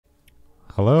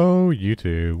Hello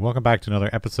YouTube, welcome back to another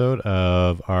episode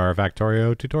of our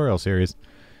Factorio tutorial series,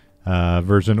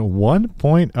 version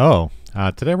 1.0.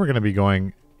 Today we're going to be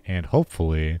going and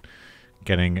hopefully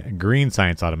getting green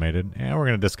science automated, and we're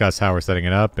going to discuss how we're setting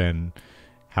it up and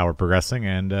how we're progressing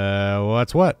and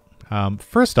what's what.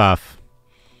 First off,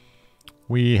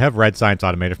 we have red science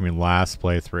automated from the last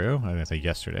playthrough. I'm going to say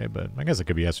yesterday, but I guess it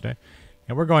could be yesterday.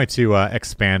 And we're going to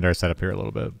expand our setup here a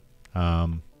little bit.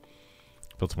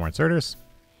 Build some more inserters.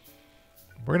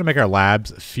 We're going to make our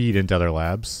labs feed into other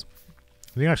labs.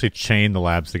 You can actually chain the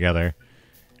labs together.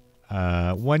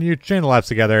 When you chain the labs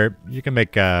together, you can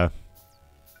make that's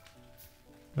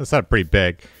not pretty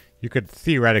big. You could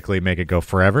theoretically make it go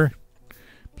forever.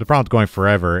 But the problem with going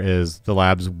forever is the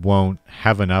labs won't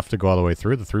have enough to go all the way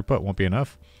through. The throughput won't be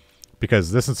enough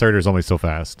because this inserter is only so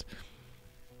fast.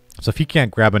 So if you can't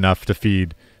grab enough to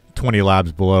feed 20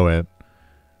 labs below it,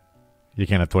 you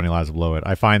can't have 20 labs below it.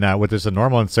 I find that with just a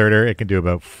normal inserter, it can do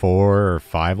about 4 or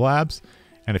 5 labs.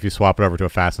 And if you swap it over to a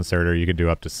fast inserter, you can do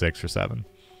up to 6 or 7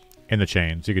 in the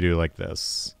chain. So you could do like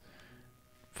this.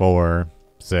 4,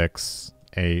 6,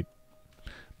 8.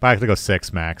 But I have to go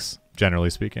 6 max, generally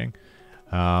speaking.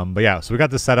 But yeah, so we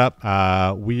got this set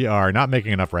up. We are not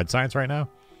making enough red science right now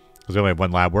because we only have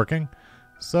one lab working.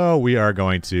 So we are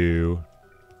going to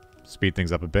speed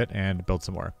things up a bit and build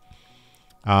some more.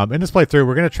 In this playthrough,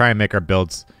 we're going to try and make our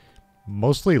builds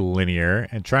mostly linear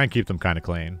and try and keep them kind of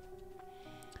clean.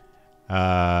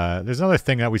 There's another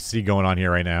thing that we see going on here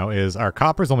right now is our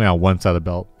copper is only on one side of the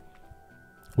belt.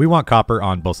 We want copper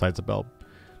on both sides of the belt.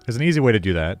 There's an easy way to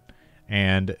do that.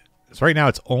 And so right now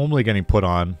it's only getting put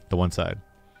on the one side.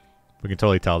 We can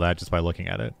totally tell that just by looking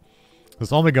at it.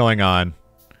 It's only going on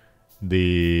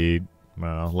the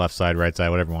left side, right side,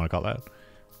 whatever you want to call that.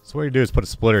 So what you do is put a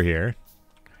splitter here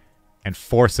and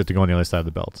force it to go on the other side of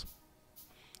the belt.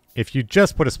 If you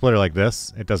just put a splitter like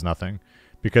this, it does nothing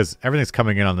because everything's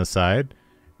coming in on this side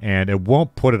and it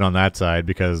won't put it on that side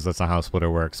because that's not how a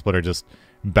splitter works. Splitter just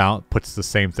puts the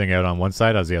same thing out on one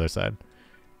side as the other side.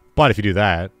 But if you do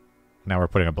that, now we're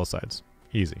putting on both sides.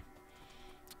 Easy.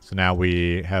 So now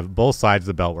we have both sides of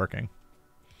the belt working.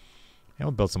 And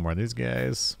we'll build some more of these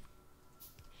guys.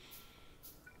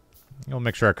 And we'll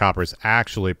make sure our copper is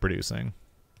actually producing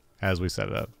as we set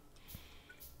it up.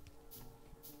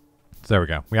 So there we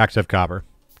go. We actually have copper.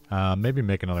 Maybe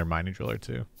make another mining driller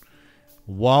too.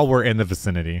 While we're in the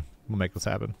vicinity, we'll make this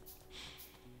happen.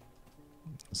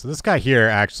 So this guy here,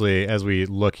 actually, as we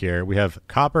look here, we have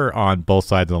copper on both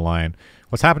sides of the line.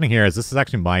 What's happening here is this is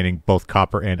actually mining both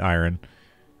copper and iron,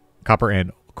 copper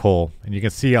and coal. And you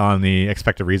can see on the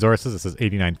expected resources, it says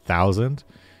 89,000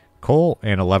 coal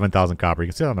and 11,000 copper. You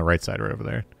can see it on the right side right over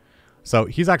there. So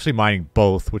he's actually mining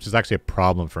both, which is actually a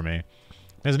problem for me.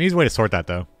 There's an easy way to sort that,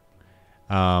 though.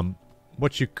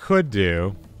 What you could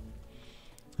do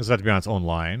is have to be on its own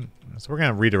line. So we're going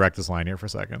to redirect this line here for a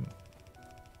second.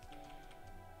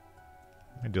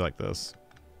 I do like this.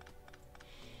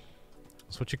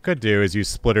 So what you could do is use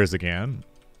splitters again,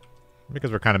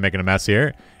 because we're kind of making a mess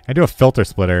here, and do a filter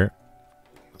splitter.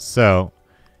 So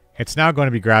it's now going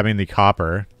to be grabbing the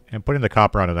copper and putting the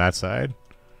copper onto that side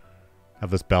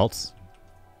of this belt.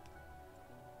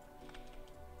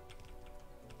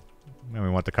 And we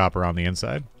want the copper on the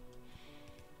inside.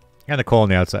 And the coal on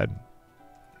the outside.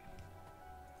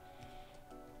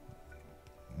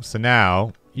 So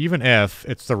now, even if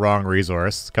it's the wrong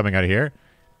resource coming out of here,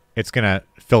 it's going to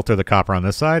filter the copper on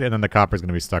this side, and then the copper is going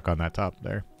to be stuck on that top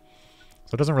there.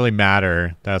 So it doesn't really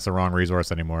matter that it's the wrong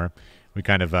resource anymore. We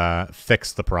kind of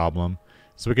fixed the problem.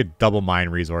 So we could double mine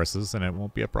resources, and it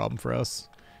won't be a problem for us.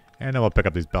 And then we'll pick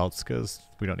up these belts, because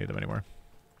we don't need them anymore.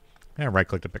 And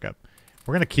right-click to pick up.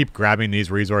 We're going to keep grabbing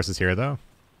these resources here, though,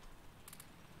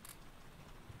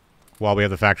 while we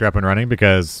have the factory up and running,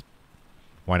 because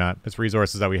why not? It's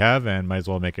resources that we have, and might as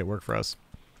well make it work for us.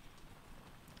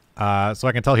 So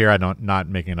I can tell here I'm not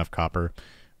making enough copper,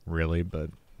 really,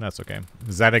 but that's okay.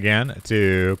 Z again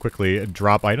to quickly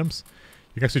drop items.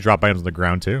 You can actually drop items on the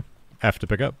ground, too. F to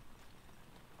pick up.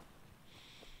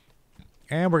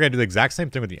 And we're going to do the exact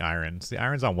same thing with the irons. The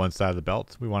iron's on one side of the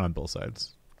belt. We want it on both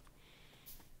sides.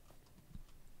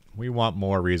 We want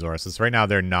more resources. Right now,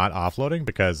 they're not offloading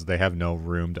because they have no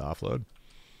room to offload.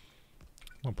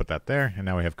 We'll put that there, and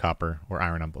now we have copper or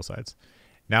iron on both sides.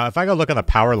 Now, if I go look on the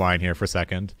power line here for a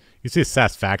second, you see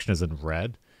satisfaction is in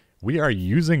red. We are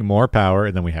using more power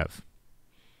than we have.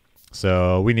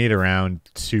 So we need around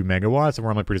 2 megawatts, and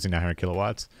we're only producing 900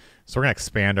 kilowatts. So we're going to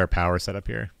expand our power setup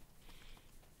here,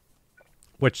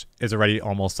 which is already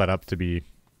almost set up to be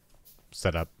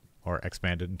set up or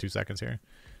expanded in 2 seconds here.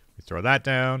 We throw that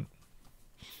down.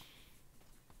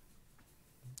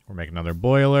 We're making another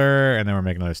boiler, and then we're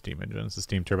making another steam engine. So the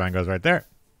steam turbine goes right there.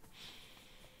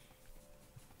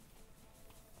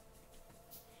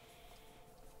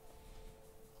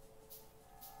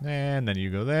 And then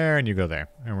you go there, and you go there.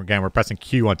 And again, we're pressing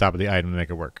Q on top of the item to make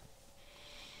it work.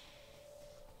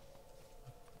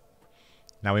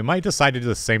 Now, we might decide to do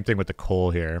the same thing with the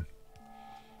coal here.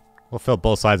 We'll fill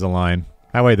both sides of the line.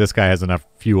 That way this guy has enough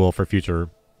fuel for future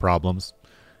problems.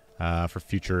 For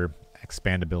future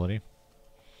expandability.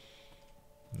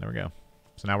 There we go.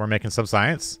 So now we're making some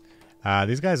science.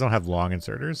 These guys don't have long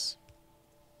inserters.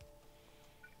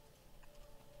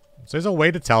 So there's a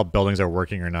way to tell buildings are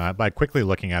working or not by quickly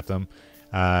looking at them.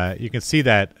 You can see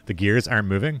that the gears aren't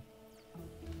moving.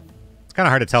 It's kind of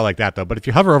hard to tell like that, though. But if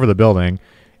you hover over the building,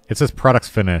 it says products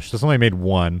finished. This only made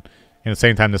 1. And at the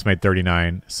same time, this made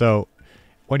 39. So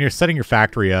when you're setting your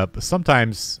factory up,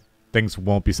 sometimes things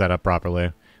won't be set up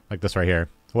properly. Like this right here.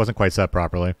 It wasn't quite set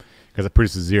properly because it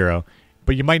produces 0.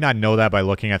 But you might not know that by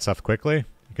looking at stuff quickly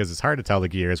because it's hard to tell the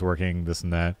gears working, this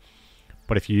and that.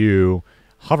 But if you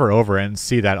hover over it and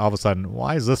see that all of a sudden,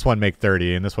 why does this one make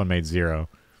 30 and this one made 0?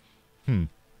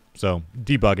 So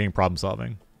debugging, problem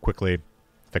solving. Quickly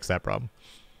fix that problem.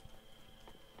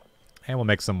 And we'll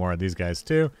make some more of these guys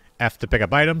too. F to pick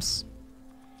up items.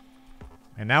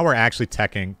 And now we're actually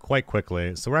teching quite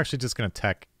quickly. So we're actually just going to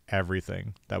tech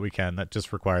everything that we can that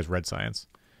just requires red science.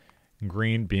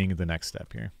 Green being the next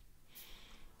step here.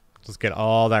 Let's get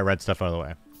all that red stuff out of the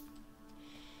way.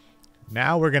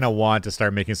 Now we're going to want to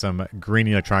start making some green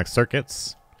electronic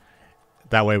circuits.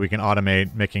 That way we can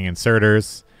automate making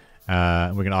inserters.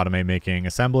 We can automate making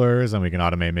assemblers. And we can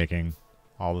automate making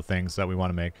all the things that we want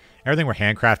to make. Everything we're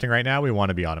handcrafting right now, we want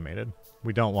to be automated.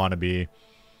 We don't want to be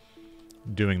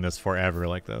doing this forever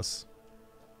like this.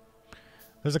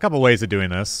 There's a couple ways of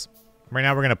doing this. Right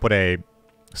now we're going to put a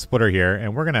splitter here.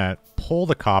 And we're going to pull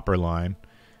the copper line.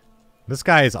 This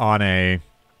guy is on a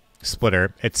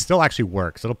splitter. It still actually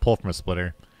works. It'll pull from a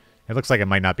splitter. It looks like it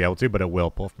might not be able to, but it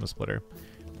will pull from a splitter.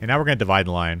 And now we're going to divide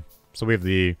the line. So we have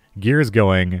the gears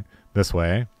going this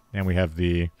way, and we have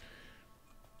the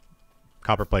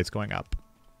copper plates going up.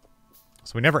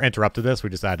 So we never interrupted this. We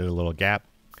just added a little gap.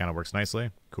 Kind of works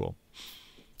nicely. Cool.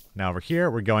 Now over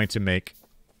here, we're going to make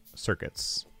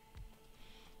circuits.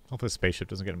 Hopefully the spaceship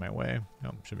doesn't get in my way.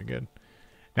 No, should be good.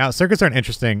 Now, circuits are an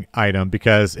interesting item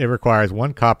because it requires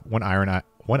one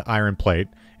iron plate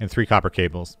and 3 copper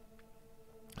cables.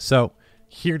 So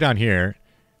here down here,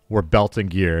 we're belting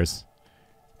gears.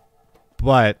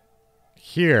 But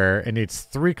here, it needs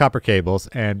 3 copper cables,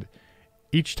 and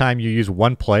each time you use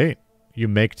 1 plate, you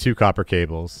make 2 copper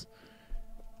cables.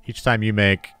 Each time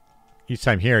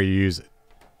here you use,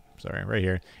 right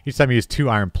here. Each time you use 2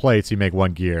 iron plates, you make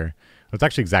 1 gear. It's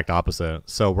actually exact opposite.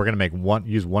 So we're gonna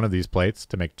use one of these plates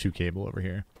to make 2 cable over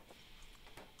here.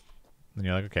 And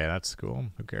you're like, okay, that's cool.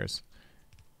 Who cares?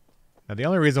 Now the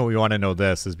only reason we want to know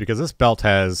this is because this belt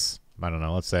has, I don't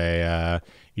know, let's say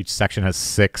each section has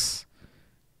 6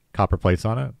 copper plates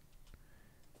on it.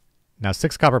 Now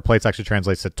 6 copper plates actually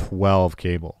translates to 12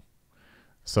 cable.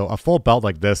 So a full belt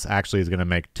like this actually is going to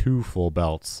make 2 full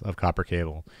belts of copper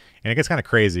cable. And it gets kind of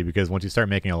crazy because once you start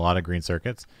making a lot of green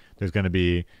circuits, there's going to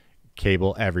be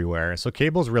cable everywhere. So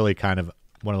cable is really kind of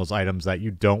one of those items that you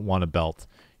don't want to belt.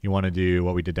 You want to do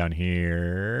what we did down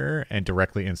here and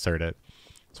directly insert it.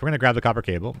 So we're going to grab the copper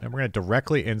cable and we're going to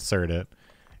directly insert it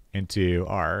into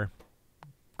our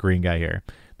green guy here.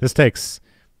 This takes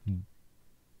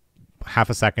half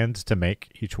a second to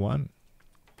make each one.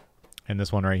 And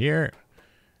this one right here,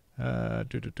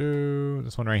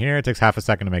 this one right here, it takes half a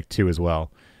second to make 2 as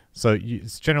well. So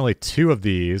it's generally 2 of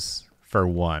these for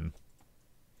 1.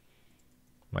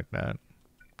 Like that.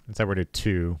 Instead we're going to do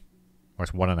 2, or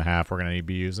it's 1.5 we're going to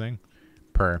be using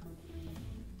per.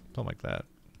 Something like that.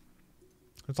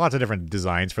 There's lots of different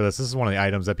designs for this. This is one of the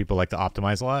items that people like to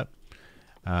optimize a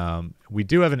lot. We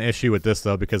do have an issue with this,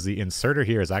 though, because the inserter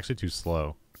here is actually too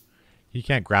slow. You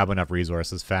can't grab enough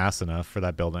resources fast enough for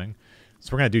that building.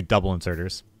 So we're going to do double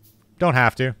inserters. Don't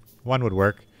have to. 1 would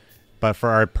work. But for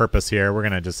our purpose here, we're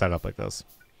going to just set it up like this.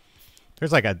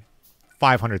 There's like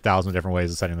 500,000 different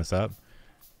ways of setting this up.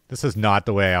 This is not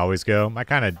the way I always go. I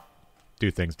kind of do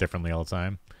things differently all the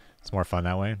time. It's more fun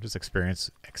that way. Just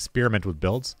experiment with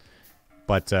builds.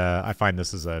 But I find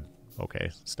this is a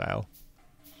okay style.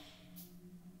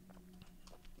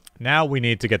 Now we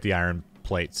need to get the iron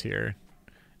plates here.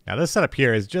 Now this setup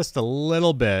here is just a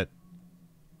little bit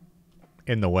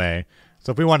in the way.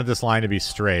 So if we wanted this line to be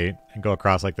straight and go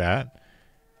across like that,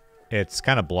 it's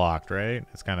kind of blocked, right?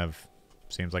 It's kind of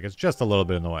seems like it's just a little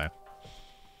bit in the way.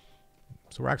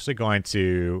 So we're actually going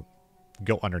to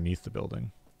go underneath the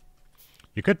building.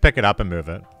 You could pick it up and move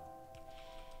it.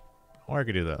 Or I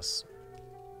could do this.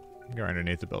 Go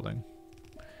underneath the building.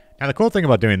 Now the cool thing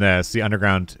about doing this, the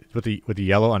underground with the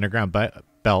yellow underground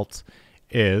belt,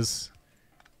 is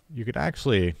you could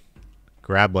actually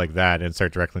grab like that and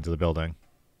start directly into the building.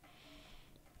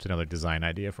 It's another design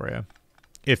idea for you,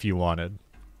 if you wanted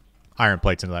iron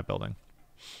plates into that building.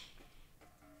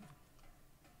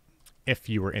 If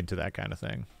you were into that kind of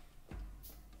thing.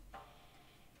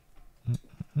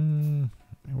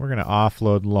 We're going to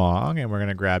offload long, and we're going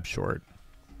to grab short.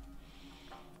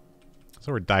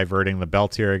 So we're diverting the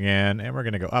belt here again, and we're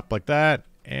going to go up like that,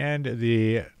 and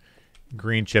the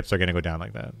green chips are going to go down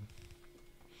like that.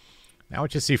 Now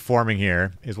what you see forming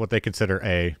here is what they consider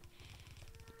a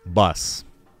bus,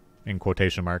 in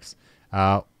quotation marks.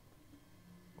 Why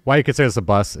you consider this a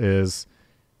bus is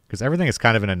because everything is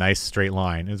kind of in a nice straight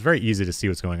line. It's very easy to see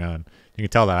what's going on. You can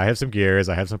tell that I have some gears,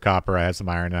 I have some copper, I have some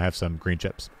iron, and I have some green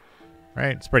chips.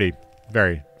 Right? It's pretty,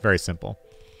 very, very simple.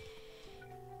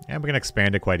 And we can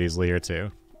expand it quite easily here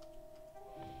too.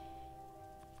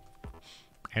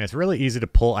 And it's really easy to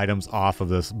pull items off of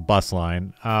this bus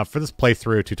line. For this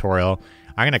playthrough tutorial,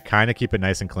 I'm going to kind of keep it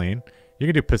nice and clean.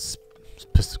 You can do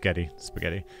spaghetti.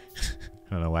 I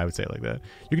don't know why I would say it like that.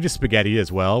 You can do spaghetti as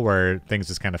well, where things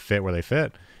just kind of fit where they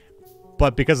fit.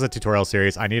 But because of the tutorial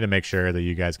series, I need to make sure that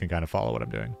you guys can kind of follow what I'm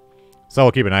doing. So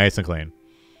we'll keep it nice and clean.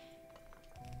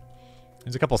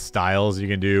 There's a couple styles you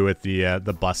can do with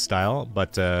the bus style,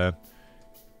 but I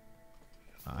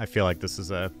feel like this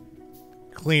is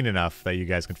clean enough that you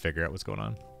guys can figure out what's going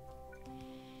on.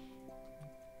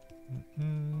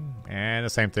 And the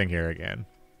same thing here again.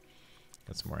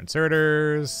 Got some more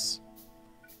inserters.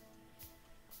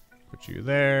 Put you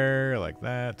there, like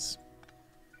that.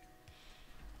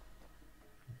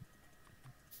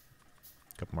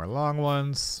 Couple more long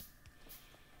ones.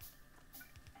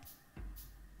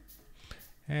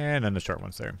 And then the short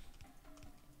ones there.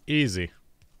 Easy.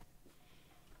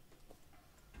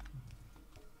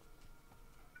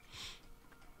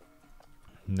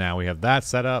 Now we have that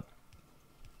set up.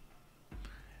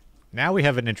 Now we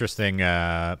have an interesting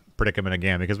predicament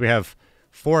again, because we have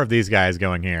 4 of these guys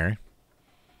going here.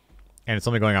 And it's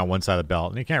only going on one side of the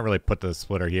belt. And you can't really put the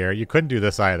splitter here. You couldn't do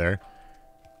this either,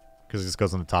 because it just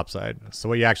goes on the top side. So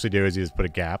what you actually do is you just put a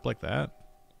gap like that.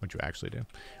 What you actually do.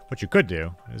 What you could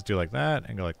do is do like that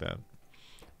and go like that.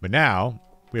 But now,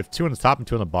 we have 2 on the top and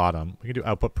 2 on the bottom. We can do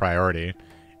output priority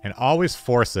and always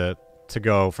force it to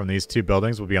go from these 2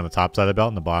 buildings will be on the top side of the belt,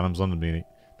 and the bottom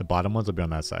ones will be on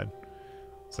that side.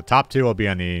 So top 2 will be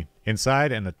on the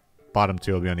inside, and the bottom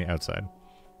 2 will be on the outside.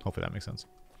 Hopefully that makes sense.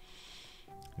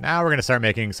 Now we're going to start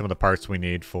making some of the parts we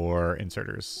need for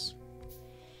inserters.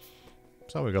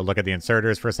 So we go look at the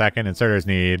inserters for a second. Inserters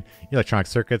need electronic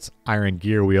circuits, iron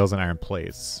gear wheels, and iron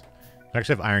plates. We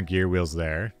actually have iron gear wheels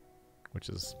there, which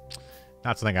is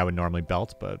not something I would normally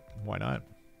belt, but why not?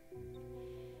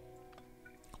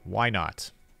 Why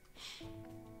not?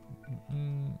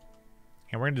 And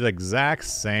we're going to do the exact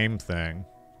same thing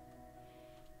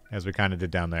as we kind of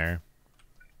did down there.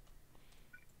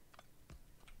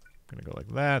 I'm going to go like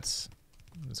that.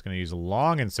 I'm just going to use a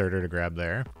long inserter to grab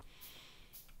there.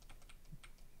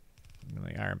 And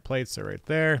the iron plates are right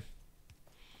there.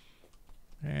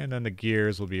 And then the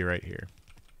gears will be right here.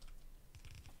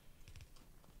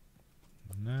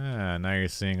 Now you're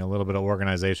seeing a little bit of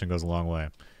organization goes a long way.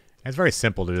 And it's very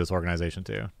simple to do this organization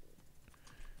too.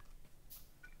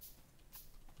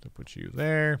 So put you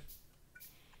there.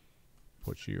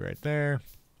 Put you right there.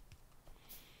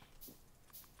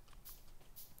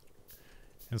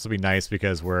 And this will be nice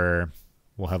because we'll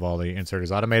have all the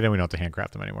inserters automated and we don't have to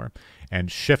handcraft them anymore.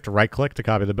 And shift right click to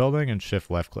copy the building and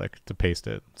shift left click to paste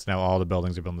it. So now all the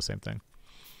buildings are building the same thing.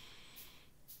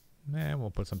 And we'll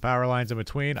put some power lines in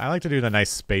between. I like to do the nice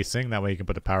spacing. That way you can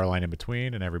put the power line in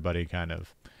between and everybody kind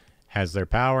of has their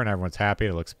power and everyone's happy.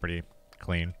 It looks pretty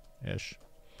clean-ish.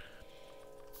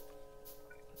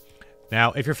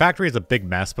 Now, if your factory is a big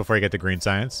mess before you get to green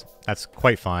science, that's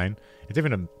quite fine. It's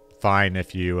even fine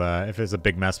if you if it's a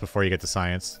big mess before you get to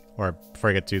science or before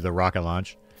you get to the rocket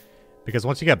launch. Because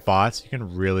once you get bots, you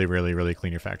can really, really, really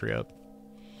clean your factory up.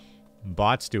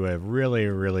 Bots do a really,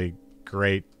 really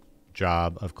great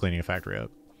job of cleaning a factory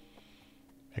up.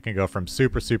 It can go from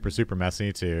super, super, super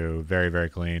messy to very, very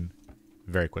clean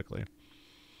very quickly.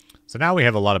 So now we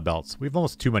have a lot of belts. We have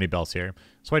almost too many belts here.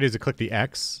 So what I do is you click the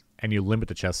X and you limit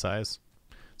the chest size.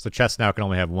 So chest now can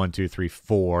only have 1, 2, 3,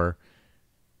 4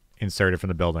 inserted from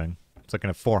the building. So it can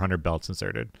have 400 belts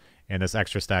inserted. And this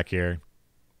extra stack here,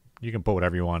 you can put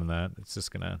whatever you want in that. It's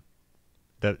just gonna,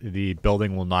 the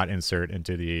building will not insert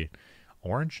into the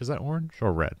orange. Is that orange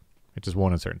or red? It just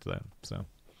won't insert into that. So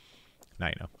now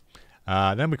you know.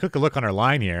 Then we took a look on our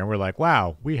line here, and we're like,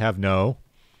 wow, we have no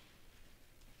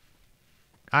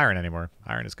iron anymore.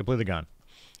 Iron is completely gone.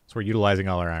 So we're utilizing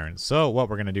all our iron. So what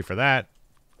we're going to do for that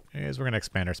is we're going to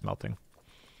expand our smelting.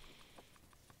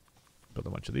 Build a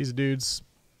bunch of these dudes.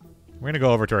 We're going to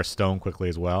go over to our stone quickly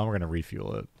as well. We're going to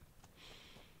refuel it.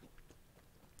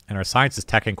 And our science is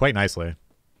teching quite nicely.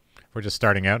 We're just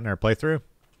starting out in our playthrough.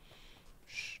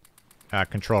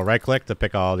 Control right click to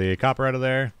pick all the copper out of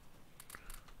there.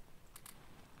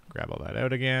 Grab all that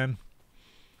out again.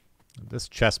 This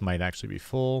chest might actually be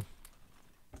full.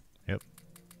 Yep.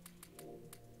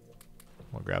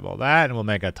 We'll grab all that and we'll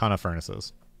make a ton of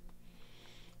furnaces.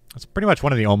 That's pretty much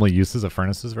one of the only uses of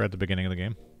furnaces right at the beginning of the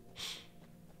game.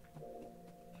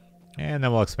 And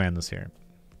then we'll expand this here.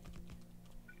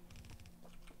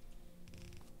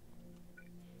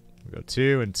 We'll go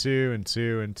 2 and 2 and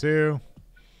 2 and 2.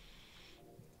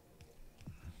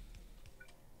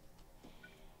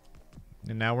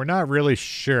 And now we're not really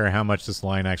sure how much this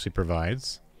line actually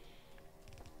provides.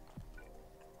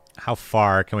 How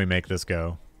far can we make this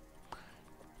go?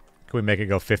 Can we make it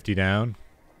go 50 down?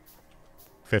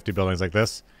 50 buildings like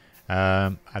this?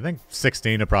 I think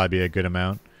 16 would probably be a good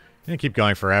amount. You can keep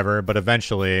going forever, but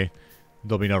eventually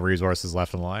there'll be no resources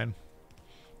left in the line.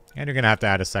 And you're going to have to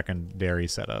add a secondary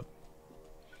setup.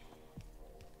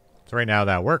 So right now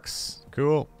that works.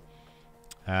 Cool.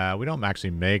 We don't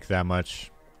actually make that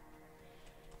much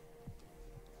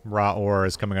raw ore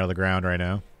is coming out of the ground right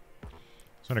now. So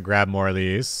I'm going to grab more of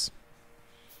these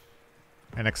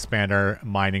and expand our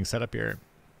mining setup here.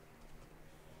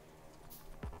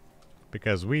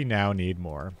 Because we now need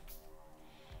more.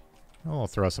 We'll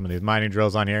throw some of these mining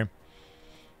drills on here.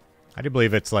 I do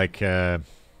believe it's like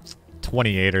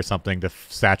 28 or something to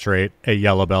saturate a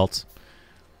yellow belt.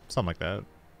 Something like that.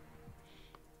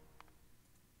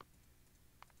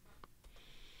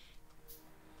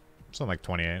 Something like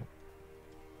 28.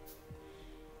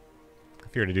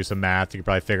 If you were to do some math, you could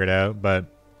probably figure it out, but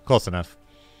close enough.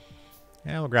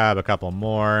 And we'll grab a couple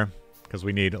more because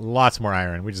we need lots more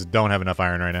iron. We just don't have enough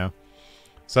iron right now.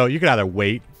 So you could either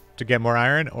wait to get more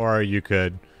iron or you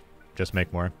could just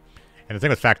make more. And the thing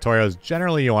with Factorio is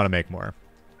generally you want to make more.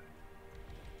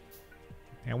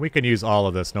 And we can use all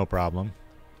of this, no problem.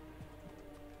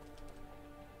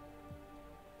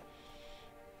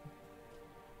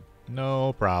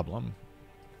 No problem.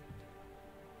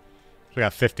 So we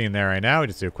got 15 there right now. We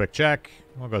just do a quick check.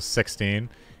 We'll go 16. And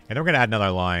then we're going to add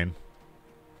another line.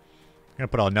 I'm going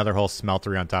to put another whole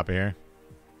smeltery on top of here.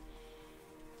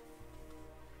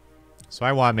 So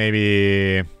I want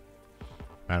maybe,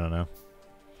 I don't know,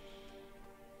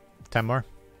 10 more.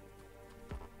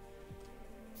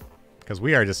 Because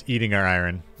we are just eating our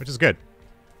iron, which is good.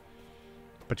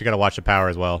 But you got to watch the power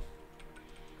as well.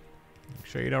 Make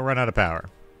sure you don't run out of power.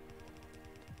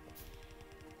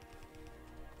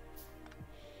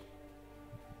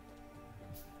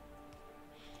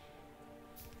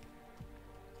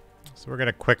 So we're going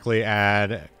to quickly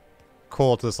add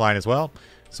coal to this line as well.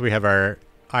 So we have our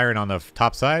iron on the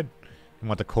top side and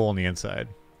want the coal on the inside.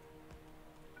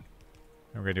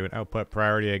 And we're going to do an output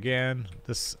priority again.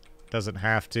 This doesn't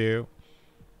have to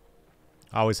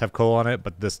always have coal on it,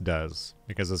 but this does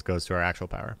because this goes to our actual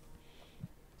power.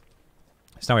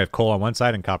 So now we have coal on one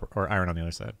side and copper or iron on the other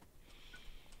side.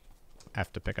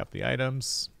 Have to pick up the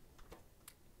items.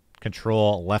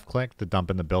 Control left click to dump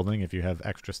in the building if you have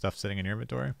extra stuff sitting in your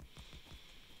inventory.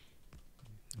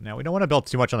 Now we don't want to build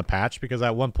too much on the patch because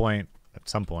at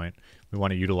some point, we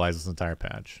want to utilize this entire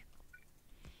patch.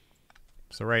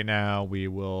 So right now we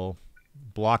will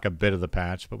block a bit of the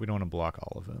patch, but we don't want to block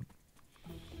all of it.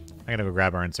 I'm going to go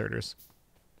grab our inserters.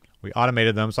 We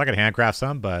automated them, so I could handcraft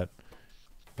some, but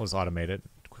we'll just automate it.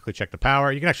 Quickly check the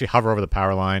power. You can actually hover over the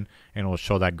power line, and it will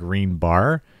show that green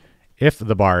bar. If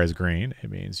the bar is green, it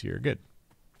means you're good.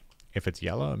 If it's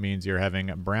yellow, it means you're having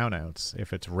brownouts.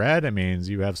 If it's red, it means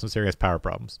you have some serious power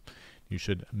problems. You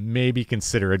should maybe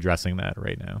consider addressing that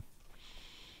right now.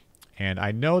 And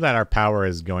I know that our power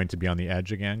is going to be on the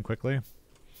edge again quickly.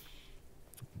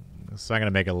 So I'm going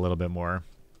to make it a little bit more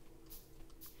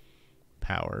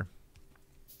power.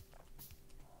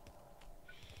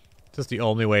 Just the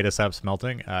only way to set up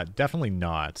smelting? Definitely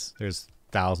not. There's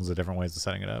thousands of different ways of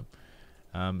setting it up.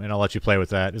 And I'll let you play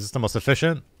with that. Is this the most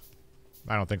efficient?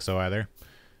 I don't think so either.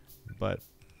 But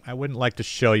I wouldn't like to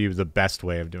show you the best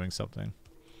way of doing something.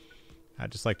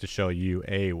 I'd just like to show you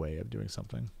a way of doing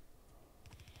something.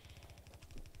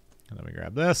 And then we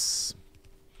grab this.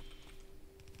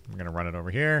 We're going to run it over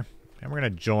here. And we're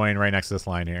going to join right next to this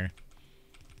line here.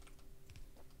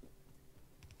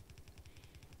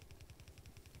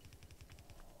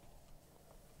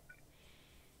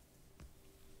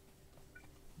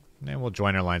 And we'll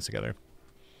join our lines together.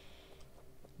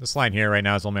 This line here right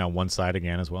now is only on one side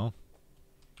again as well.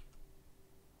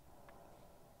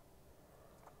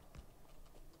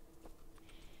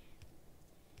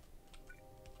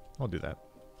 We'll do that.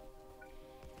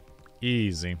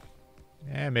 Easy.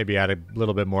 And maybe add a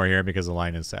little bit more here because the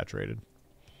line is saturated.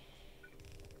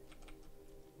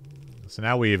 So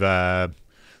now we've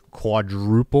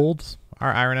quadrupled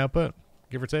our iron output,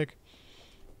 give or take.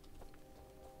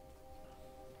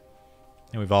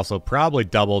 And we've also probably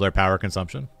doubled our power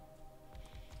consumption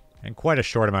in quite a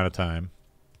short amount of time.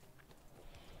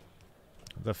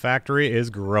 The factory is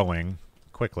growing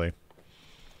quickly.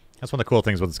 That's one of the cool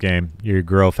things with this game. You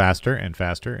grow faster and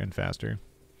faster and faster.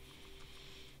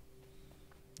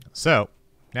 So,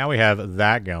 now we have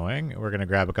that going. We're going to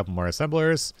grab a couple more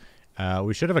assemblers.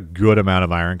 We should have a good amount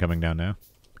of iron coming down now,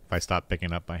 if I stop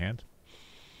picking up by hand.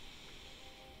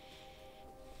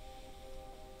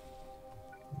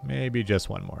 Maybe just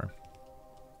one more.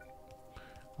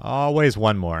 Always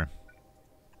one more.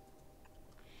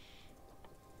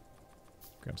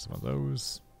 Grab some of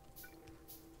those.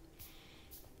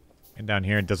 And down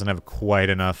here, it doesn't have quite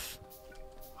enough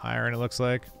iron, it looks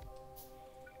like.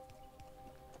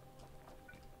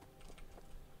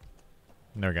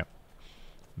 There we go.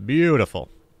 Beautiful.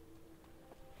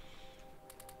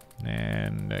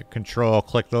 And control,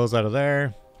 click those out of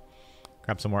there.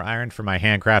 Grab some more iron for my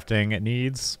handcrafting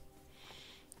needs.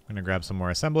 I'm going to grab some more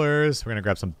assemblers. We're going to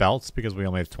grab some belts because we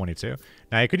only have 22.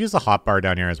 Now, you could use the hotbar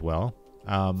down here as well.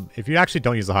 If you actually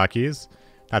don't use the hotkeys,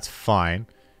 that's fine.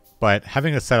 But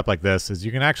having a setup like this is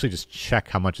you can actually just check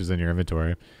how much is in your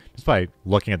inventory just by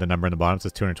looking at the number in the bottom. It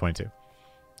says 222.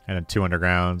 And then 2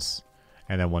 undergrounds.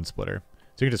 And then 1 splitter.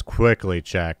 So you can just quickly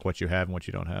check what you have and what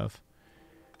you don't have.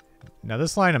 Now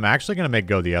this line I'm actually going to make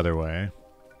go the other way.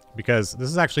 Because this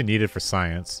is actually needed for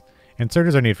science.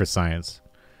 Inserters are needed for science.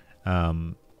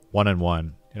 1 and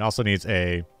 1. It also needs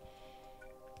a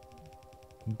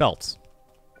belt.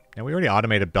 Now we already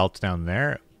automated belts down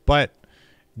there. But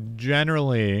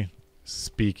generally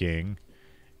speaking,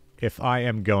 if I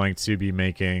am going to be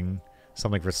making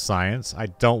something for science, I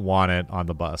don't want it on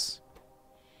the bus.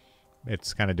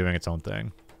 It's kind of doing its own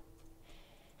thing.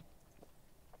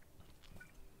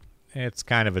 It's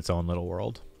kind of its own little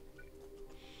world.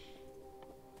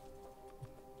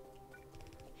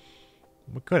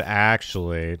 We could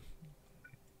actually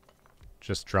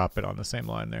just drop it on the same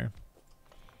line there.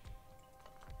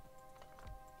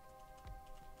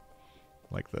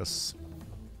 Like this.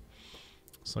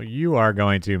 So you are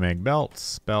going to make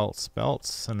belts, belts,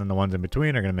 belts, and then the ones in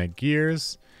between are going to make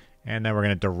gears. And then we're going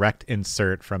to direct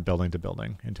insert from building to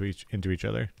building into each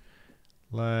other.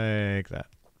 Like that.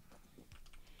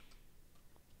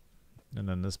 And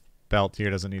then this belt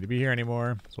here doesn't need to be here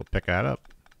anymore. So we'll pick that up.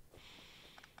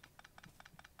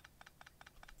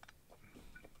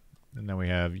 And then we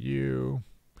have you.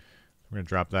 We're going to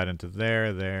drop that into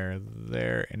there, there,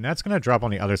 there. And that's going to drop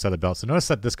on the other side of the belt. So notice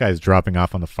that this guy is dropping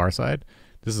off on the far side.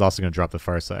 This is also going to drop the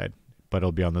far side. But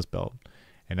it'll be on this belt.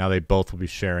 And now they both will be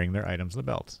sharing their items in the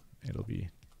belt. It'll be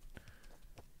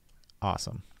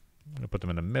awesome. I'm going to put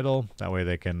them in the middle. That way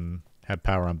they can have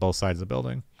power on both sides of the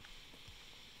building.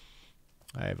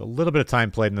 I have a little bit of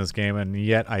time played in this game, and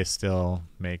yet I still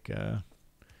make a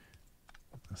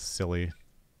silly,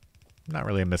 not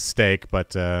really a mistake,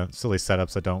 but silly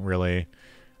setups that don't really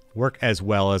work as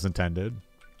well as intended.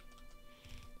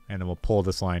 And then we'll pull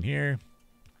this line here.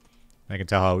 I can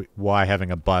tell why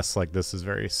having a bus like this is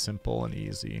very simple and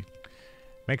easy.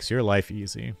 Makes your life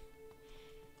easy.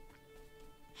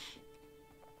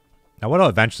 Now what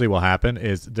eventually will happen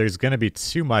is there's going to be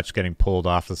too much getting pulled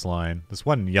off this line. This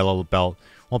one yellow belt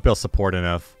won't be able to support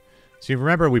enough. So you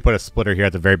remember we put a splitter here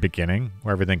at the very beginning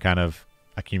where everything kind of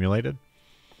accumulated?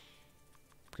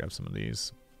 Grab some of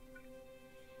these.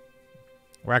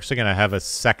 We're actually going to have a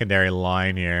secondary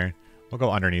line here. We'll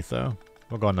go underneath though.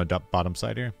 We'll go on the bottom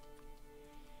side here.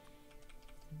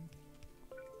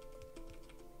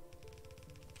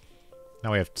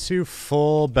 Now we have 2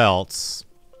 full belts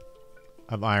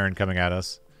of iron coming at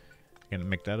us. Gonna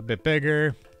make that a bit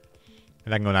bigger.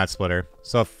 And I can go in that splitter.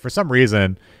 So if for some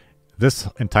reason this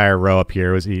entire row up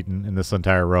here was eaten and this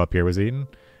entire row up here was eaten,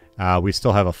 we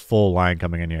still have a full line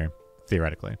coming in here,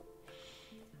 theoretically.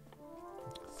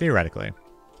 Theoretically.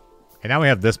 And now we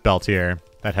have this belt here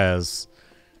that has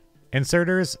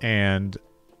inserters and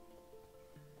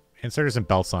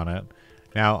belts on it.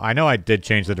 Now, I know I did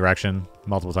change the direction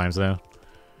multiple times though,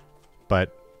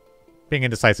 but being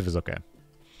indecisive is okay.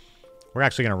 We're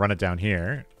actually going to run it down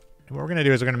here. And what we're going to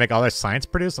do is we're going to make all our science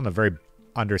produced on the very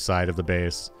underside of the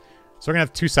base. So we're going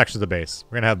to have 2 sections of the base.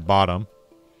 We're going to have bottom,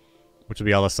 which will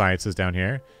be all the sciences down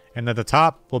here. And at the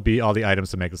top will be all the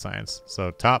items to make the science.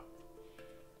 So top,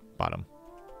 bottom.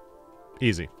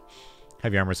 Easy.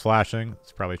 Heavy armor's flashing.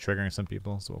 It's probably triggering some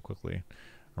people, so we'll quickly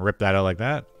rip that out like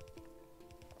that.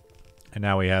 And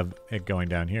now we have it going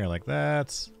down here like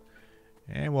that.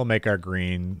 And we'll make our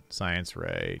green science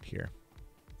right here.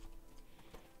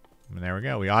 And there we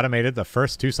go. We automated the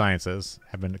first 2 sciences.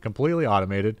 Have been completely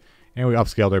automated. And we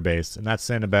upscaled our base. And that's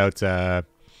in about,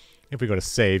 if we go to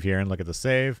save here and look at the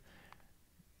save.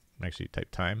 Actually type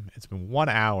time. It's been 1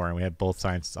 hour and we have both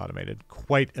sciences automated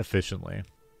quite efficiently.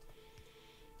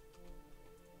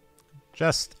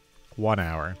 Just 1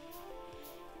 hour.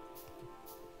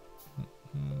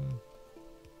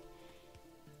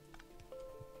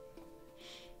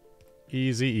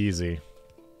 Easy, easy.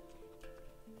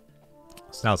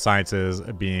 So now science is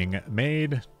being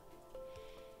made.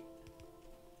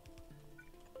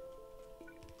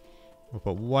 We'll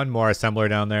put 1 more assembler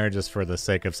down there just for the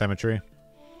sake of symmetry.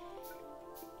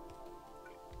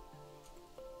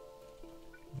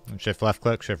 And shift left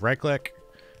click, shift right click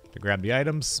to grab the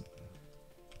items.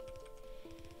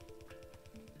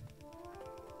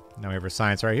 Now we have our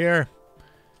science right here.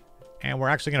 And we're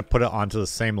actually going to put it onto the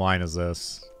same line as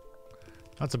this.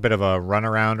 That's a bit of a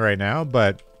runaround right now,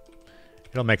 but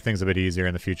it'll make things a bit easier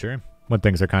in the future when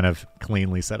things are kind of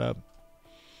cleanly set up.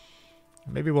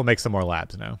 Maybe we'll make some more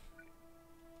labs now.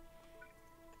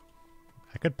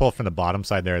 I could pull from the bottom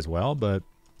side there as well, but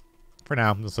for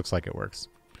now, this looks like it works.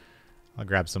 I'll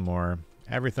grab some more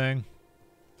everything.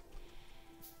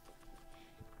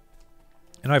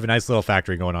 And I have a nice little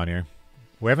factory going on here.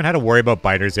 We haven't had to worry about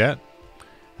biters yet.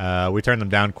 We turned them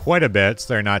down quite a bit,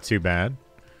 so they're not too bad.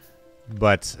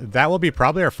 But that will be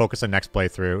probably our focus on next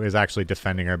playthrough, is actually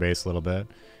defending our base a little bit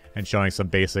and showing some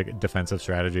basic defensive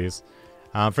strategies.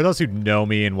 For those who know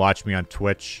me and watch me on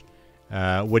Twitch,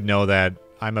 would know that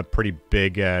I'm a pretty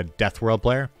big Death World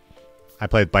player. I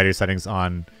play with biter settings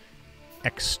on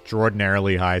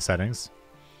extraordinarily high settings.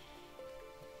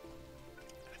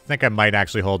 I think I might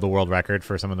actually hold the world record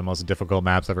for some of the most difficult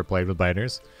maps I've ever played with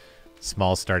biters.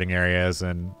 Small starting areas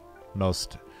and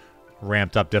most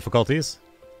ramped up difficulties.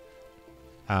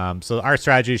 So our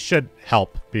strategies should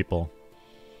help people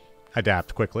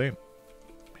adapt quickly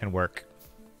and work.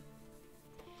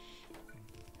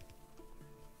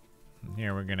 And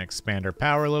here we're going to expand our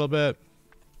power a little bit.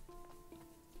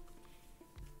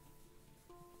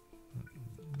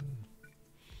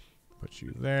 Put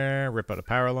you there. Rip out a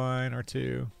power line or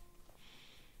 2.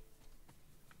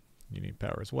 You need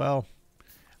power as well.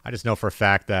 I just know for a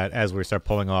fact that as we start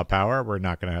pulling a lot of power, we're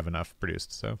not going to have enough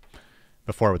produced. So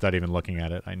before, without even looking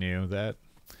at it, I knew that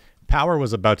power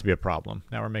was about to be a problem.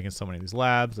 Now we're making so many of these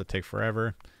labs that take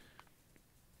forever.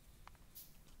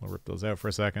 We'll rip those out for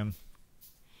a second.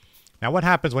 Now what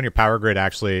happens when your power grid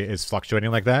actually is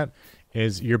fluctuating like that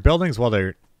is your buildings, while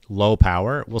they're low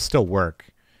power, will still work.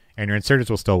 And your inserters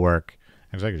will still work.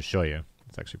 Actually, I can show you.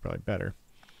 It's actually probably better.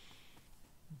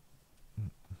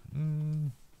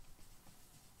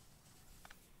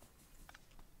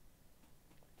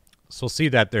 So we'll see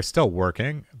that they're still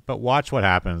working, but watch what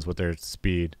happens with their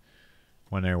speed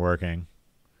when they're working.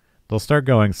 They'll start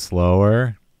going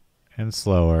slower and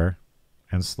slower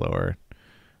and slower.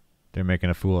 They're making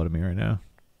a fool out of me right now.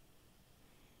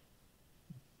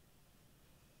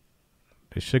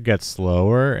 They should get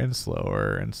slower and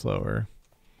slower and slower.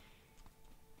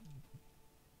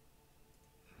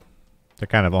 They're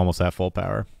kind of almost at full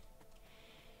power.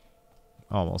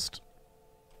 Almost.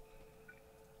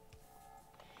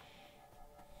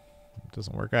 It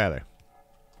doesn't work either.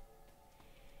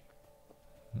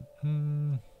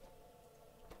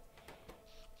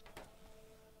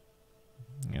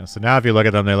 Yeah, so now if you look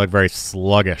at them, they look very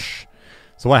sluggish.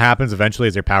 So what happens eventually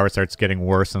is your power starts getting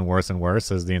worse and worse and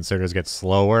worse as the inserters get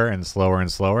slower and slower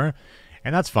and slower.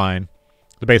 And that's fine.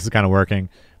 The base is kind of working.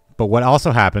 But what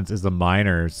also happens is the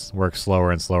miners work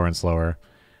slower and slower and slower.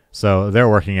 So they're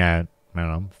working at, I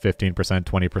don't know, 15%,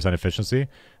 20% efficiency.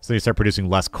 So you start producing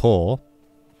less coal.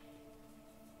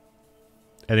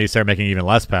 And then you start making even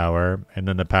less power. And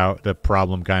then the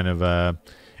problem kind of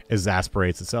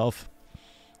exasperates itself.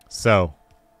 So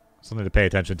something to pay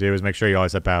attention to is make sure you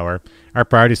always have power. Our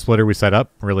priority splitter we set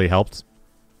up really helped.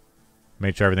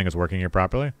 Made sure everything is working here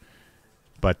properly.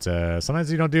 But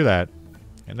sometimes you don't do that.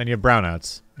 And then you have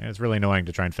brownouts. And it's really annoying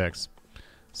to try and fix.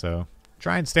 So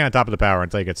try and stay on top of the power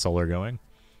until you get solar going.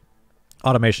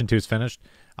 Automation 2 is finished.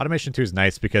 Automation 2 is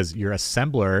nice because your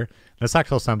assembler, this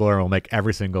actual assembler will make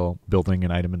every single building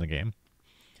and item in the game.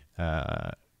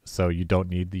 So you don't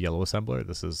need the yellow assembler.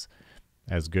 This is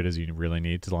as good as you really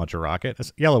need to launch a rocket.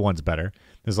 This yellow one's better.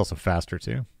 This is also faster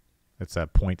too. It's a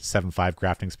 0.75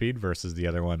 crafting speed versus the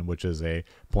other one, which is a zero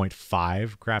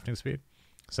 0.5 crafting speed.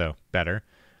 So better.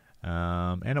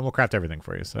 And it will craft everything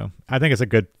for you. So I think it's a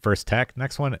good first tech.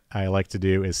 Next one I like to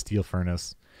do is steel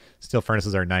furnace. Steel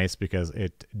furnaces are nice because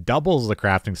it doubles the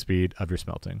crafting speed of your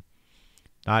smelting.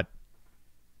 Not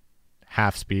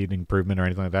half speed improvement or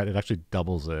anything like that. It actually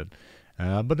doubles it.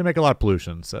 But they make a lot of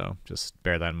pollution, so just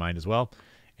bear that in mind as well.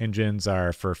 Engines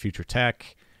are for future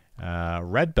tech.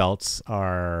 Red belts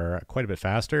are quite a bit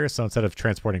faster. So instead of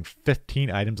transporting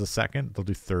 15 items a second, they'll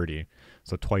do 30.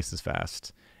 So twice as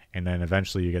fast. And then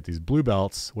eventually you get these blue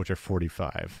belts, which are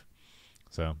 45.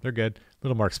 So they're good. A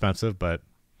little more expensive, but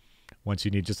once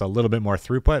you need just a little bit more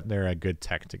throughput, they're a good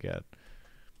tech to get.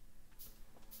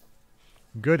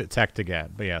 Good tech to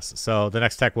get. But yes, so the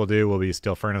next tech we'll do will be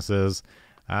steel furnaces.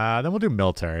 Then we'll do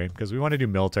military, because we want to do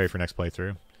military for next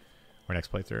playthrough. Or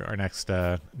next playthrough. Our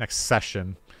next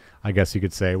session, I guess you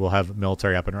could say. We'll have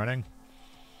military up and running.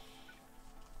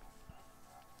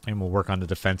 And we'll work on the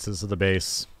defenses of the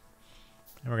base.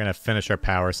 And we're going to finish our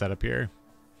power setup here.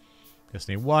 Just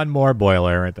need one more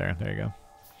boiler right there. There you go.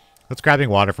 Let's grabbing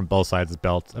water from both sides of the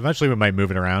belt. Eventually we might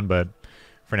move it around, but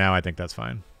for now I think that's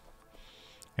fine.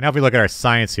 And now if we look at our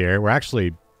science here, we're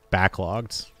actually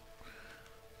backlogged.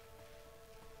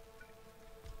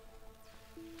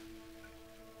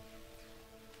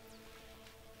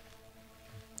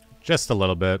 Just a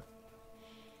little bit.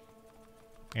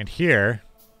 And here,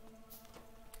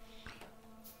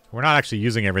 we're not actually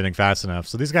using everything fast enough.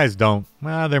 So these guys don't,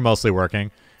 well, they're mostly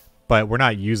working. But we're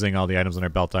not using all the items in our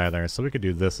belt either. So we could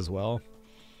do this as well.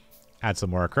 Add some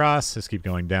more across. Just keep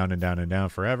going down and down and down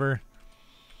forever.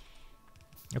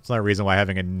 That's another reason why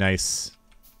having a nice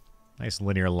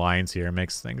linear lines here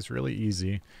makes things really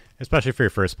easy. Especially for your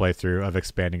first playthrough of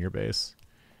expanding your base.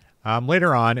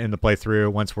 Later on in the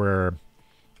playthrough, once we're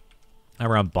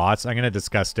around bots, I'm going to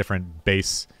discuss different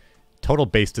total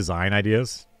base design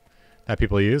ideas that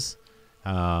people use,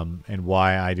 and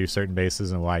why I do certain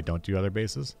bases and why I don't do other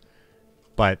bases.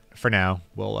 But for now,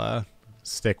 we'll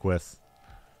stick with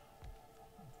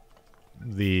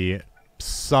the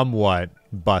somewhat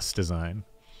bus design.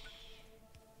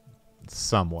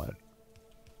 Somewhat.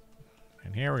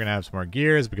 And here we're going to have some more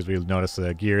gears because we noticed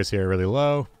the gears here are really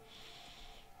low.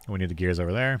 We need the gears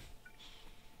over there.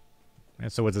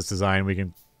 And so with this design, we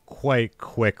can quite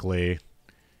quickly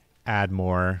add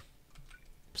more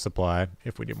supply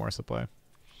if we do more supply.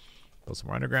 Build some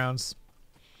more undergrounds.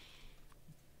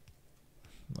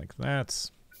 Like that.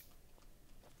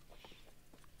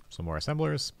 Some more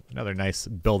assemblers. Another nice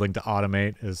building to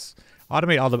automate is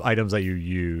automate all the items that you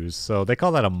use. So they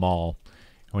call that a mall.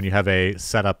 When you have a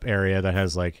setup area that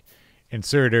has like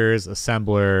inserters,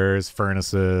 assemblers,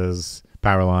 furnaces,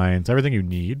 power lines, everything you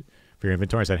need for your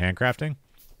inventory set handcrafting,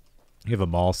 you have a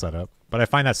mall set up. But I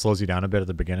find that slows you down a bit at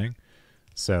the beginning.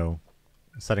 So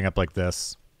setting up like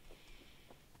this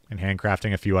and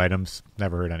handcrafting a few items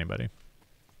never hurt anybody.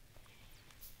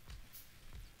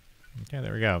 Okay,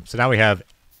 there we go. So now we have,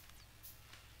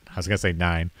 I was going to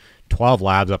say 12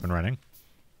 labs up and running.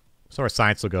 So our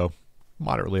science will go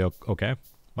moderately okay,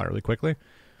 moderately quickly.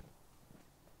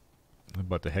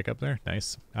 About the hiccup there.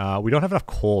 Nice. We don't have enough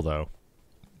coal, though.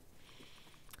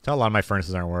 So a lot of my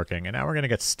furnaces aren't working. And now we're going to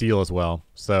get steel as well.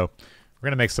 So we're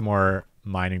going to make some more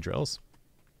mining drills.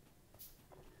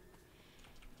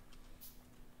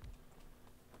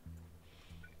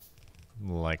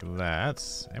 Like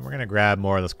that. And we're going to grab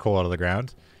more of this coal out of the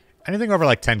ground. Anything over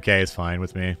like 10k is fine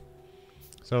with me.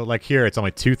 So like here, it's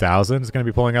only 2,000 it's going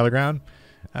to be pulling out of the ground.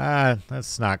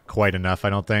 That's not quite enough,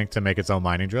 I don't think, to make its own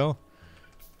mining drill.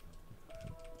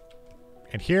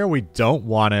 And here we don't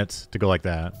want it to go like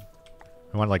that.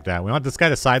 We want it like that. We want this guy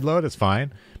to side load, it's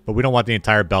fine. But we don't want the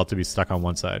entire belt to be stuck on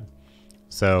one side.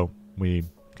 So we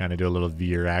kind of do a little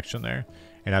veer action there.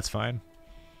 And that's fine.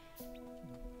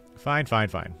 Fine.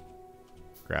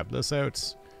 Grab this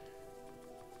out.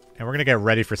 And we're going to get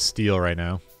ready for steel right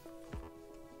now.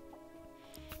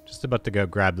 Just about to go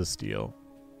grab the steel.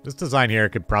 This design here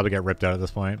could probably get ripped out at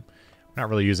this point. We're not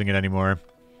really using it anymore.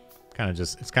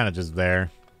 It's kind of just there.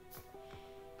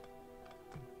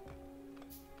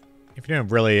 If you're doing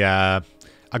really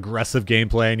aggressive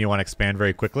gameplay and you want to expand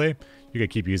very quickly, you could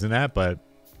keep using that, but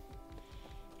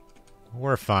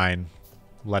we're fine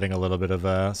letting a little bit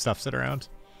of stuff sit around.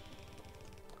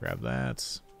 Grab that.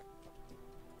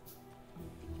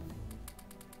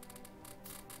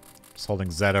 Just holding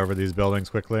Z over these buildings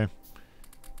quickly.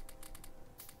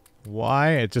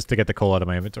 Why? It's just to get the coal out of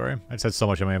my inventory. I just had so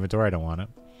much in my inventory, I don't want it.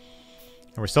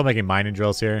 And we're still making mining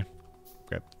drills here.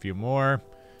 Grab a few more.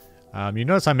 You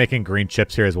notice I'm making green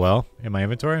chips here as well in my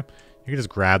inventory. You can just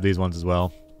grab these ones as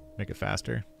well. Make it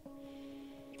faster.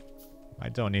 I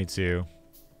don't need to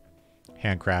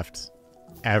handcraft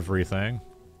everything.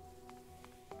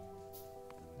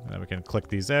 And then we can click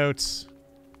these out.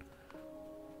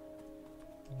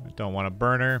 I don't want a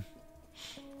burner.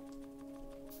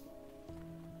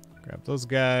 Grab those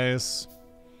guys.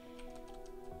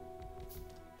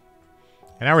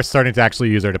 And now we're starting to actually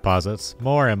use our deposits.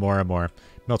 More and more and more.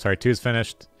 Military 2 is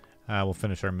finished. We'll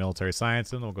finish our military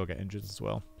science, and we'll go get engines as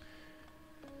well.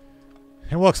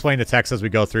 And we'll explain the text as we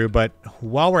go through, but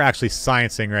while we're actually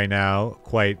sciencing right now,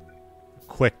 quite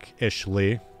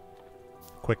quick-ishly,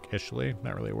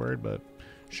 not really a word, but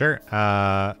sure,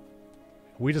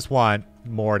 we just want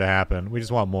more to happen. We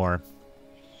just want more.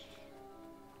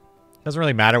 Doesn't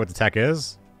really matter what the tech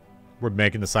is. We're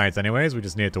making the science anyways, we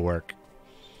just need it to work.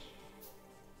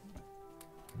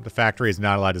 The factory is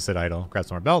not allowed to sit idle. Grab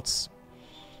some more belts.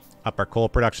 Up our coal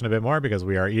production a bit more because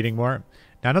we are eating more.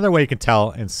 Now, another way you can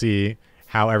tell and see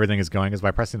how everything is going is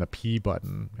by pressing the P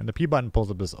button. And the P button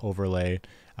pulls up this overlay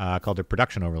called the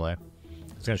production overlay.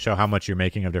 It's going to show how much you're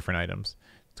making of different items.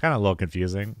 It's kind of a little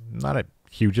confusing. I'm not a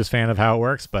hugest fan of how it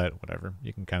works, but whatever.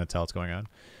 You can kind of tell what's going on.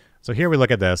 So here we look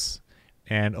at this.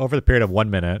 And over the period of 1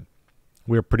 minute,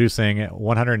 we're producing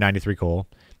 193 coal.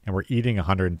 And we're eating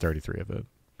 133 of it.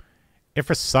 If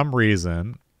for some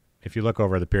reason, if you look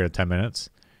over the period of 10 minutes,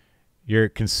 you're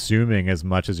consuming as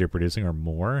much as you're producing or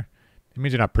more, it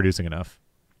means you're not producing enough.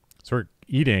 So we're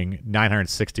eating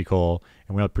 960 coal,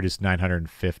 and we only produced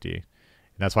 950. And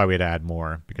that's why we had to add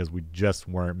more, because we just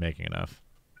weren't making enough.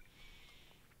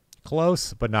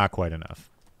 Close, but not quite enough.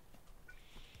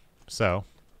 So,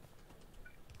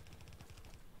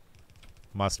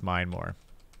 must mine more.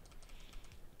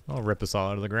 I'll rip this all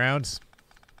out of the ground.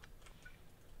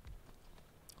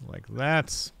 Like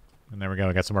that. And there we go.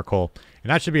 We got some more coal.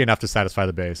 And that should be enough to satisfy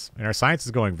the base. And our science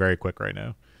is going very quick right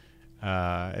now.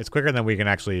 It's quicker than we can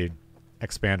actually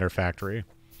expand our factory.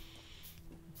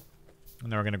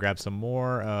 And then we're going to grab some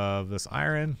more of this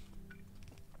iron.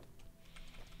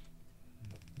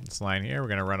 This line here, we're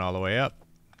going to run all the way up.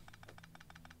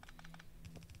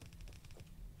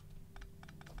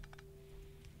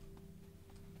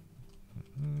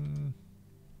 And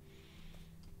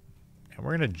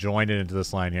we're going to join it into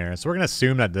this line here. So we're going to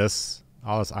assume that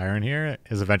all this iron here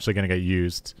is eventually going to get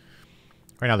used.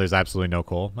 Right now there's absolutely no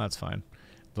coal. That's fine.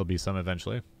 There'll be some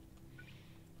eventually.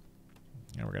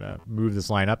 And we're going to move this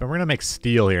line up. And we're going to make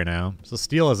steel here now. So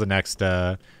steel is the next,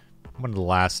 one of the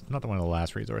last, not one of the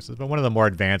last resources, but one of the more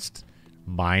advanced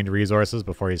mined resources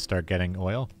before you start getting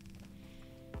oil.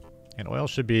 And oil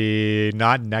should be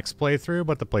not next playthrough,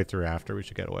 but the playthrough after we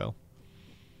should get oil.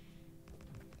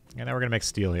 And now we're going to make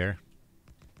steel here.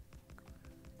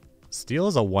 Steel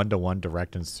is a 1-to-1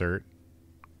 direct insert.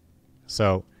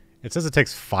 So it says it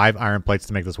takes 5 iron plates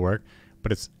to make this work,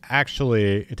 but it's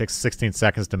actually, it takes 16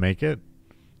 seconds to make it.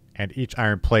 And each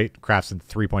iron plate crafts in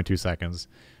 3.2 seconds.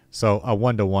 So a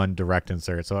 1-to-1 direct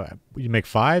insert. So you make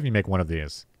 5, you make one of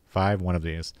these. 5, one of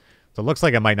these. So it looks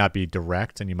like it might not be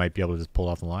direct and you might be able to just pull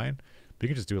off the line. But you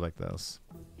can just do it like this.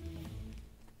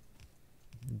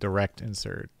 Direct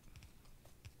insert.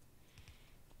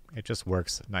 It just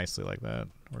works nicely like that.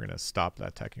 We're going to stop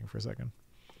that teching for a second.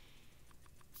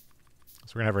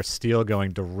 So we're going to have our steel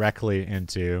going directly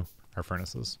into our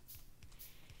furnaces.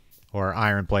 Or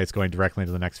iron plates going directly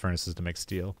into the next furnaces to make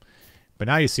steel. But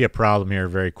now you see a problem here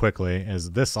very quickly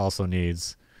is this also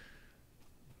needs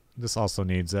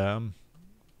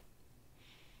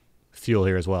fuel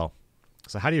here as well.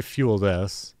 So how do you fuel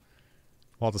this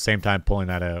while at the same time pulling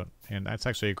that out? And that's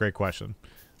actually a great question.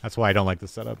 That's why I don't like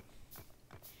this setup.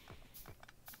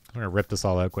 I'm going to rip this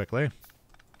all out quickly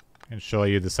and show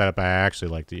you the setup I actually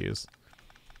like to use.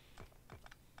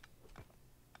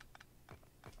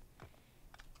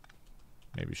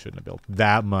 Maybe shouldn't have built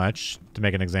that much to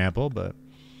make an example, but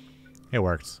it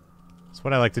works. So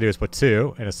what I like to do is put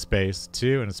 2 in a space,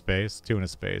 2 in a space, 2 in a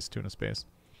space, 2 in a space.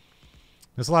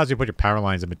 This allows you to put your power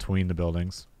lines in between the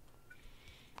buildings.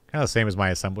 Kind of the same as my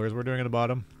assemblers we're doing at the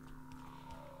bottom.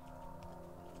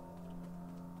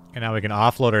 And now we can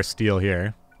offload our steel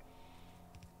here.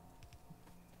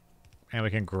 And we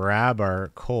can grab our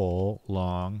coal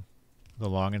along the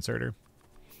long inserter.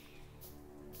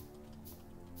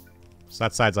 So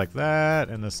that side's like that,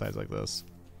 and this side's like this.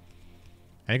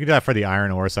 And you can do that for the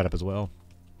iron ore setup as well.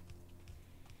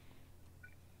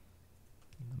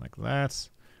 Like that. So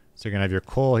you're going to have your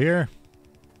coal here.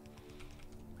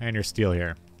 And your steel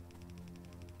here.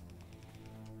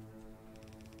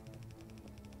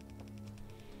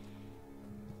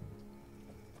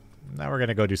 Now we're going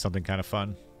to go do something kind of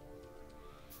fun.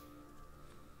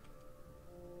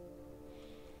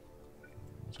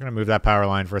 So we're going to move that power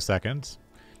line for a second.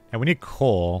 And we need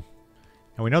coal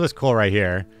And we know there's coal right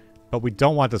here, but we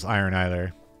don't want this iron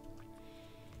either.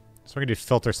 So we're going to do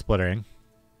filter splitting.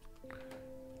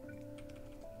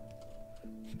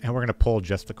 And we're going to pull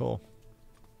just the coal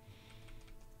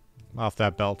off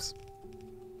that belt. So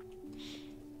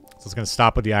it's going to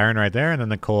stop with the iron right there, and then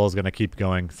the coal is going to keep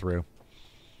going through.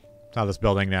 That's how this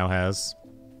building now has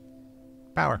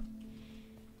power.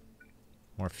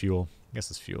 More fuel. I guess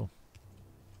it's fuel.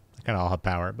 They kind of all have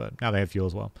power, but now they have fuel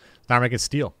as well. Now we're making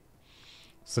steel.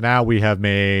 So now we have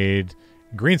made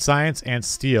green science, and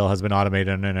steel has been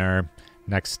automated in our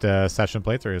next session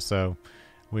playthrough. So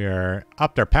we are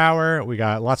upped our power. We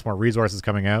got lots more resources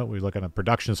coming out. We look at a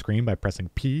production screen by pressing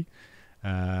P.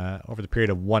 Over the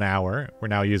period of 1 hour, we're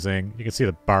now using, you can see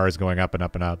the bars going up and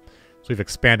up and up. So we've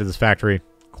expanded this factory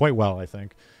quite well, I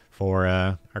think, for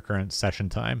our current session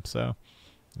time. So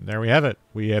there we have it.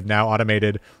 We have now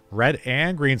automated red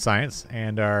and green science,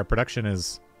 and our production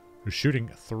is shooting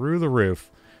through the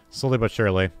roof, slowly but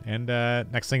surely. And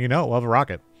next thing you know, we'll have a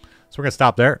rocket. So we're going to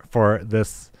stop there for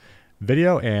this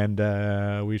video,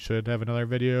 and we should have another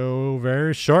video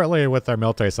very shortly with our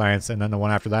military science, and then the one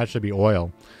after that should be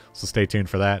oil. So stay tuned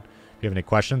for that. If you have any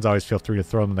questions, always feel free to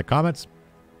throw them in the comments.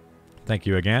 Thank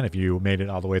you again if you made it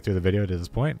all the way through the video to this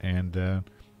point, and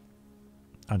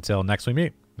until next we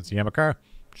meet, it's Yamakar.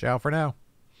 Ciao for now.